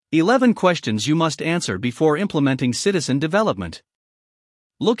11 questions you must answer before implementing citizen development.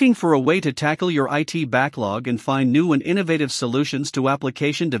 Looking for a way to tackle your IT backlog and find new and innovative solutions to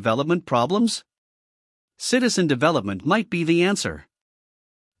application development problems? Citizen development might be the answer.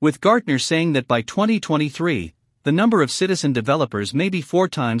 With Gartner saying that by 2023, the number of citizen developers may be 4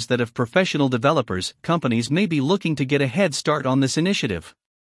 times that of professional developers, companies may be looking to get a head start on this initiative.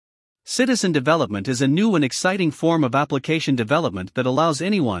 Citizen development is a new and exciting form of application development that allows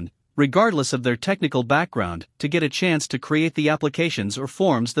anyone, regardless of their technical background, to get a chance to create the applications or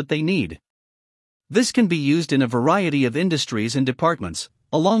forms that they need. This can be used in a variety of industries and departments,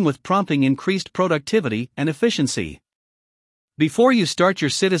 along with prompting increased productivity and efficiency. Before you start your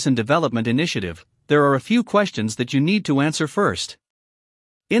citizen development initiative, there are a few questions that you need to answer first.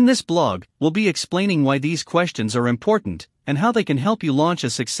 In this blog, we'll be explaining why these questions are important and how they can help you launch a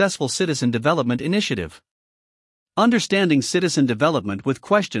successful citizen development initiative. Understanding citizen development with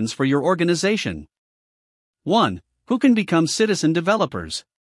questions for your organization. 1. Who can become citizen developers?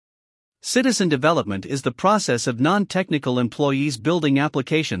 Citizen development is the process of non-technical employees building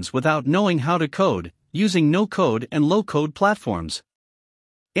applications without knowing how to code, using no-code and low-code platforms.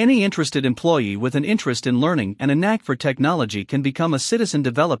 Any interested employee with an interest in learning and a knack for technology can become a citizen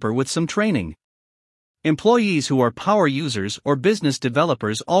developer with some training. Employees who are power users or business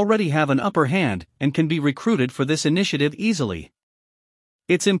developers already have an upper hand and can be recruited for this initiative easily.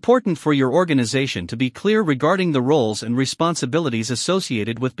 It's important for your organization to be clear regarding the roles and responsibilities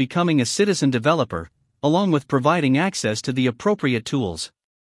associated with becoming a citizen developer, along with providing access to the appropriate tools.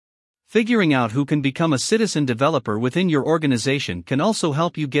 Figuring out who can become a citizen developer within your organization can also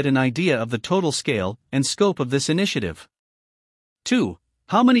help you get an idea of the total scale and scope of this initiative. 2.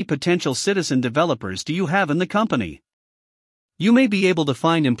 How many potential citizen developers do you have in the company? You may be able to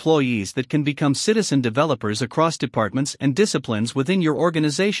find employees that can become citizen developers across departments and disciplines within your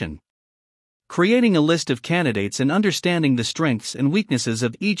organization. Creating a list of candidates and understanding the strengths and weaknesses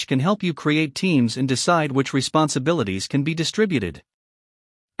of each can help you create teams and decide which responsibilities can be distributed.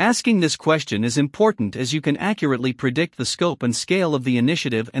 Asking this question is important as you can accurately predict the scope and scale of the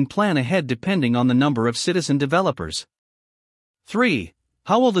initiative and plan ahead depending on the number of citizen developers. 3.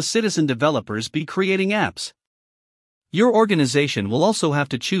 How will the citizen developers be creating apps? Your organization will also have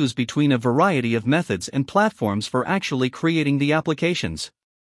to choose between a variety of methods and platforms for actually creating the applications.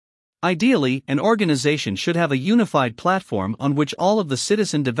 Ideally, an organization should have a unified platform on which all of the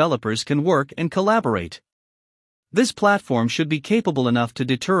citizen developers can work and collaborate. This platform should be capable enough to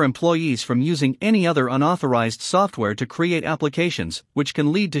deter employees from using any other unauthorized software to create applications, which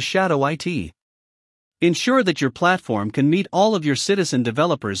can lead to shadow IT. Ensure that your platform can meet all of your citizen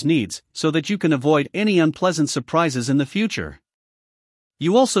developers' needs so that you can avoid any unpleasant surprises in the future.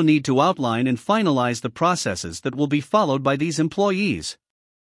 You also need to outline and finalize the processes that will be followed by these employees.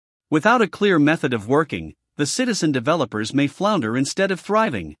 Without a clear method of working, the citizen developers may flounder instead of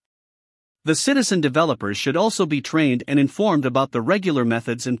thriving. The citizen developers should also be trained and informed about the regular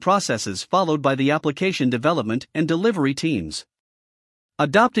methods and processes followed by the application development and delivery teams.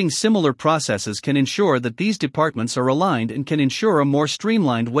 Adopting similar processes can ensure that these departments are aligned and can ensure a more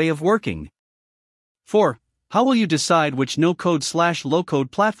streamlined way of working. 4. How will you decide which no-code/low-code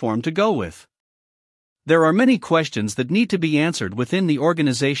platform to go with? There are many questions that need to be answered within the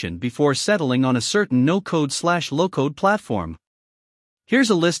organization before settling on a certain no-code/low-code platform. Here's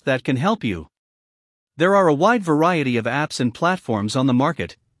a list that can help you. There are a wide variety of apps and platforms on the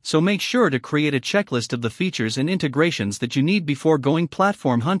market, so make sure to create a checklist of the features and integrations that you need before going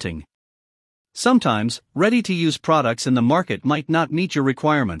platform hunting. Sometimes, ready-to-use products in the market might not meet your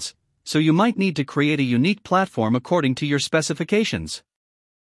requirements, so you might need to create a unique platform according to your specifications.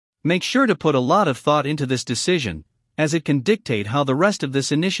 Make sure to put a lot of thought into this decision, as it can dictate how the rest of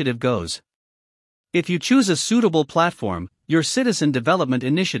this initiative goes. If you choose a suitable platform, your citizen development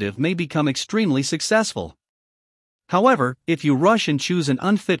initiative may become extremely successful. However, if you rush and choose an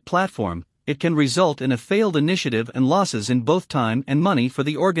unfit platform, it can result in a failed initiative and losses in both time and money for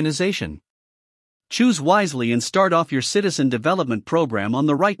the organization. Choose wisely and start off your citizen development program on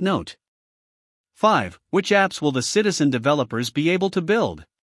the right note. 5. Which apps will the citizen developers be able to build?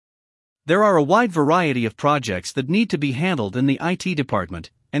 There are a wide variety of projects that need to be handled in the IT department,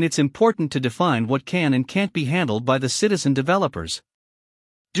 and it's important to define what can and can't be handled by the citizen developers.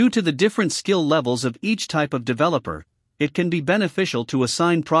 Due to the different skill levels of each type of developer, it can be beneficial to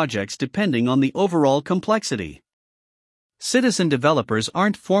assign projects depending on the overall complexity. Citizen developers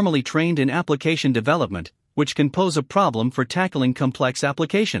aren't formally trained in application development, which can pose a problem for tackling complex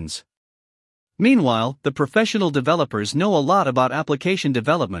applications. Meanwhile, the professional developers know a lot about application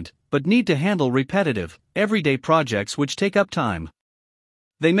development, but need to handle repetitive, everyday projects which take up time.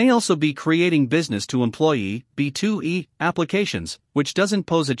 They may also be creating business-to-employee (B2E) applications, which doesn't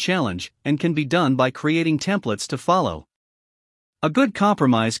pose a challenge and can be done by creating templates to follow. A good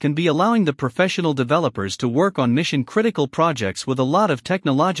compromise can be allowing the professional developers to work on mission-critical projects with a lot of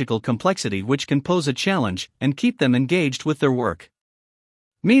technological complexity which can pose a challenge and keep them engaged with their work.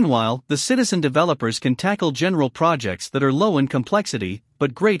 Meanwhile, the citizen developers can tackle general projects that are low in complexity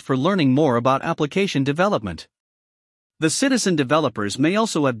but great for learning more about application development. The citizen developers may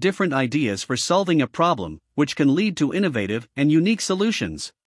also have different ideas for solving a problem, which can lead to innovative and unique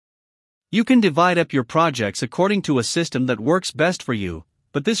solutions. You can divide up your projects according to a system that works best for you,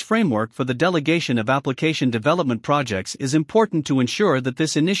 but this framework for the delegation of application development projects is important to ensure that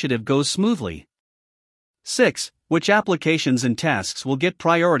this initiative goes smoothly. 6. Which applications and tasks will get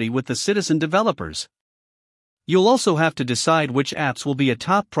priority with the citizen developers? You'll also have to decide which apps will be a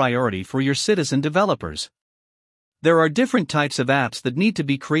top priority for your citizen developers. There are different types of apps that need to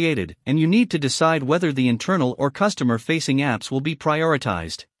be created, and you need to decide whether the internal or customer-facing apps will be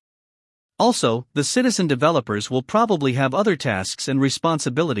prioritized. Also, the citizen developers will probably have other tasks and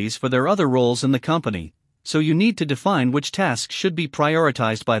responsibilities for their other roles in the company, so you need to define which tasks should be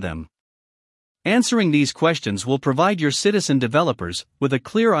prioritized by them. Answering these questions will provide your citizen developers with a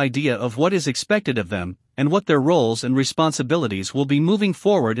clear idea of what is expected of them and what their roles and responsibilities will be moving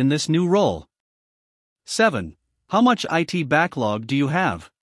forward in this new role. 7. How much IT backlog do you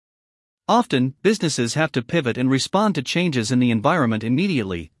have? Often, businesses have to pivot and respond to changes in the environment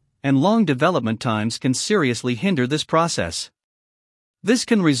immediately, and long development times can seriously hinder this process. This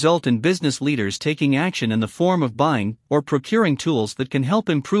can result in business leaders taking action in the form of buying or procuring tools that can help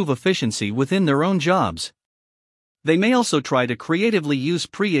improve efficiency within their own jobs. They may also try to creatively use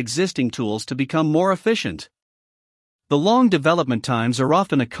pre-existing tools to become more efficient. The long development times are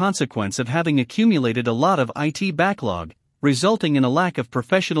often a consequence of having accumulated a lot of IT backlog, resulting in a lack of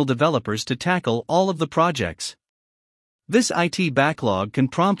professional developers to tackle all of the projects. This IT backlog can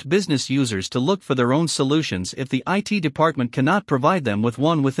prompt business users to look for their own solutions if the IT department cannot provide them with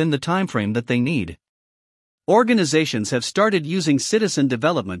one within the timeframe that they need. Organizations have started using citizen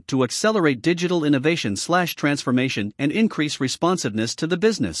development to accelerate digital innovation/transformation and increase responsiveness to the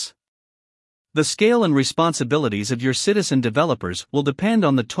business. The scale and responsibilities of your citizen developers will depend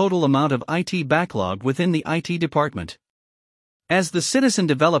on the total amount of IT backlog within the IT department. As the citizen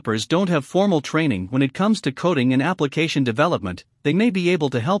developers don't have formal training when it comes to coding and application development, they may be able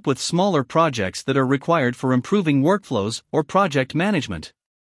to help with smaller projects that are required for improving workflows or project management.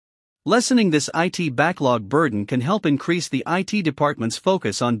 Lessening this IT backlog burden can help increase the IT department's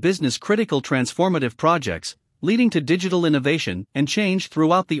focus on business-critical transformative projects, leading to digital innovation and change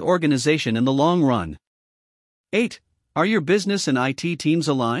throughout the organization in the long run. 8. Are your business and IT teams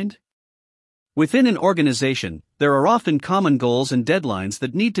aligned? Within an organization, there are often common goals and deadlines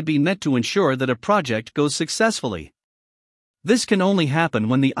that need to be met to ensure that a project goes successfully. This can only happen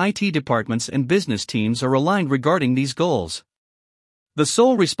when the IT departments and business teams are aligned regarding these goals. The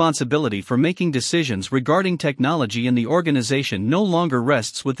sole responsibility for making decisions regarding technology in the organization no longer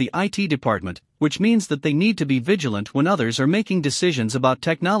rests with the IT department, which means that they need to be vigilant when others are making decisions about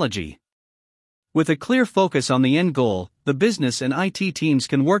technology. With a clear focus on the end goal, the business and IT teams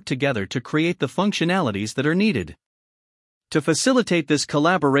can work together to create the functionalities that are needed. To facilitate this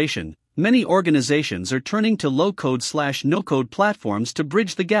collaboration, many organizations are turning to low-code/no-code platforms to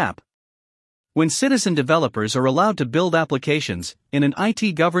bridge the gap. When citizen developers are allowed to build applications in an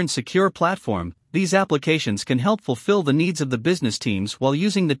IT-governed secure platform, these applications can help fulfill the needs of the business teams while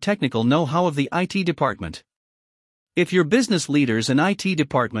using the technical know-how of the IT department. If your business leaders and IT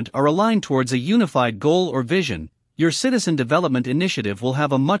department are aligned towards a unified goal or vision, your citizen development initiative will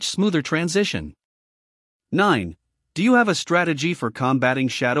have a much smoother transition. 9. Do you have a strategy for combating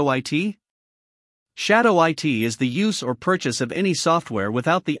shadow IT? Shadow IT is the use or purchase of any software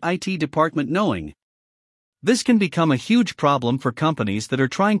without the IT department knowing. This can become a huge problem for companies that are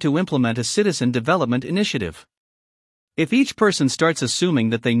trying to implement a citizen development initiative. If each person starts assuming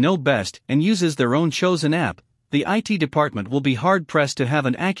that they know best and uses their own chosen app, the IT department will be hard-pressed to have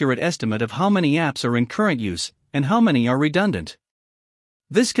an accurate estimate of how many apps are in current use and how many are redundant.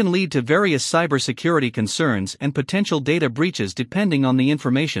 This can lead to various cybersecurity concerns and potential data breaches depending on the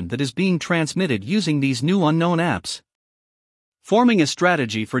information that is being transmitted using these new unknown apps. Forming a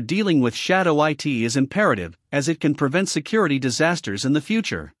strategy for dealing with shadow IT is imperative, as it can prevent security disasters in the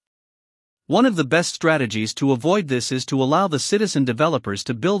future. One of the best strategies to avoid this is to allow the citizen developers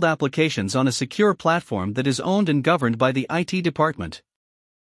to build applications on a secure platform that is owned and governed by the IT department.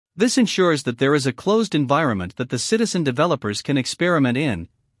 This ensures that there is a closed environment that the citizen developers can experiment in,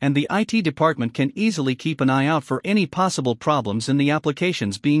 and the IT department can easily keep an eye out for any possible problems in the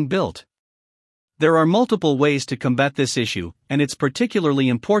applications being built. There are multiple ways to combat this issue, and it's particularly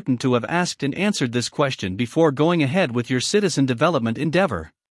important to have asked and answered this question before going ahead with your citizen development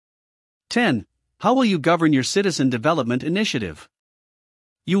endeavor. 10. How will you govern your citizen development initiative?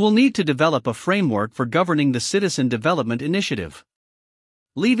 You will need to develop a framework for governing the citizen development initiative.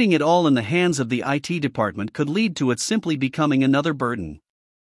 Leaving it all in the hands of the IT department could lead to it simply becoming another burden.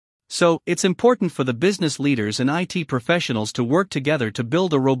 So, it's important for the business leaders and IT professionals to work together to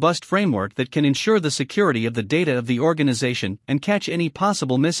build a robust framework that can ensure the security of the data of the organization and catch any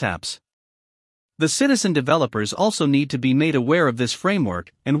possible mishaps. The citizen developers also need to be made aware of this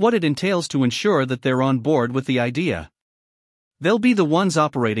framework and what it entails to ensure that they're on board with the idea. They'll be the ones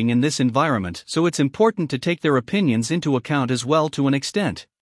operating in this environment, so it's important to take their opinions into account as well to an extent.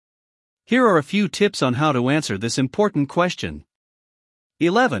 Here are a few tips on how to answer this important question.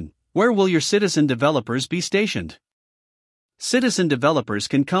 11. Where will your citizen developers be stationed? Citizen developers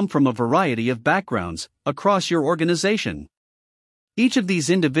can come from a variety of backgrounds across your organization. Each of these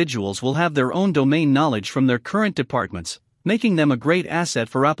individuals will have their own domain knowledge from their current departments, making them a great asset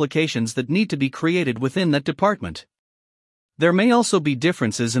for applications that need to be created within that department. There may also be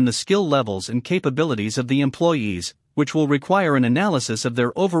differences in the skill levels and capabilities of the employees, which will require an analysis of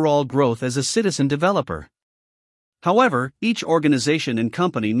their overall growth as a citizen developer. However, each organization and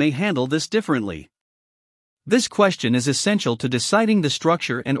company may handle this differently. This question is essential to deciding the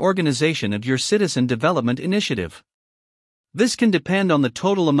structure and organization of your citizen development initiative. This can depend on the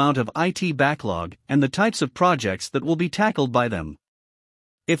total amount of IT backlog and the types of projects that will be tackled by them.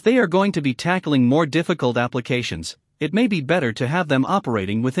 If they are going to be tackling more difficult applications, it may be better to have them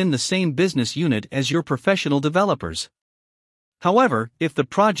operating within the same business unit as your professional developers. However, if the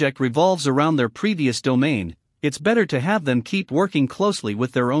project revolves around their previous domain, it's better to have them keep working closely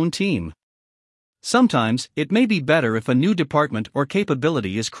with their own team. Sometimes, it may be better if a new department or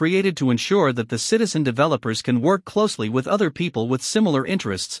capability is created to ensure that the citizen developers can work closely with other people with similar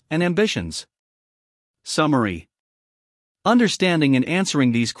interests and ambitions. Summary. Understanding and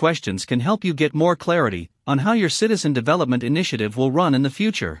answering these questions can help you get more clarity on how your citizen development initiative will run in the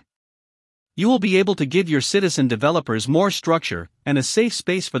future. You will be able to give your citizen developers more structure and a safe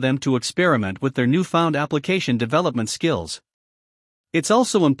space for them to experiment with their newfound application development skills. It's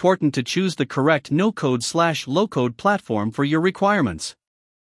also important to choose the correct no-code/low-code platform for your requirements.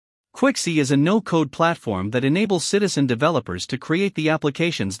 Quixy is a no-code platform that enables citizen developers to create the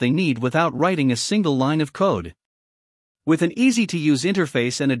applications they need without writing a single line of code. With an easy-to-use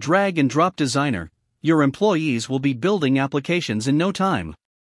interface and a drag-and-drop designer, your employees will be building applications in no time.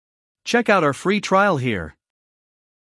 Check out our free trial here.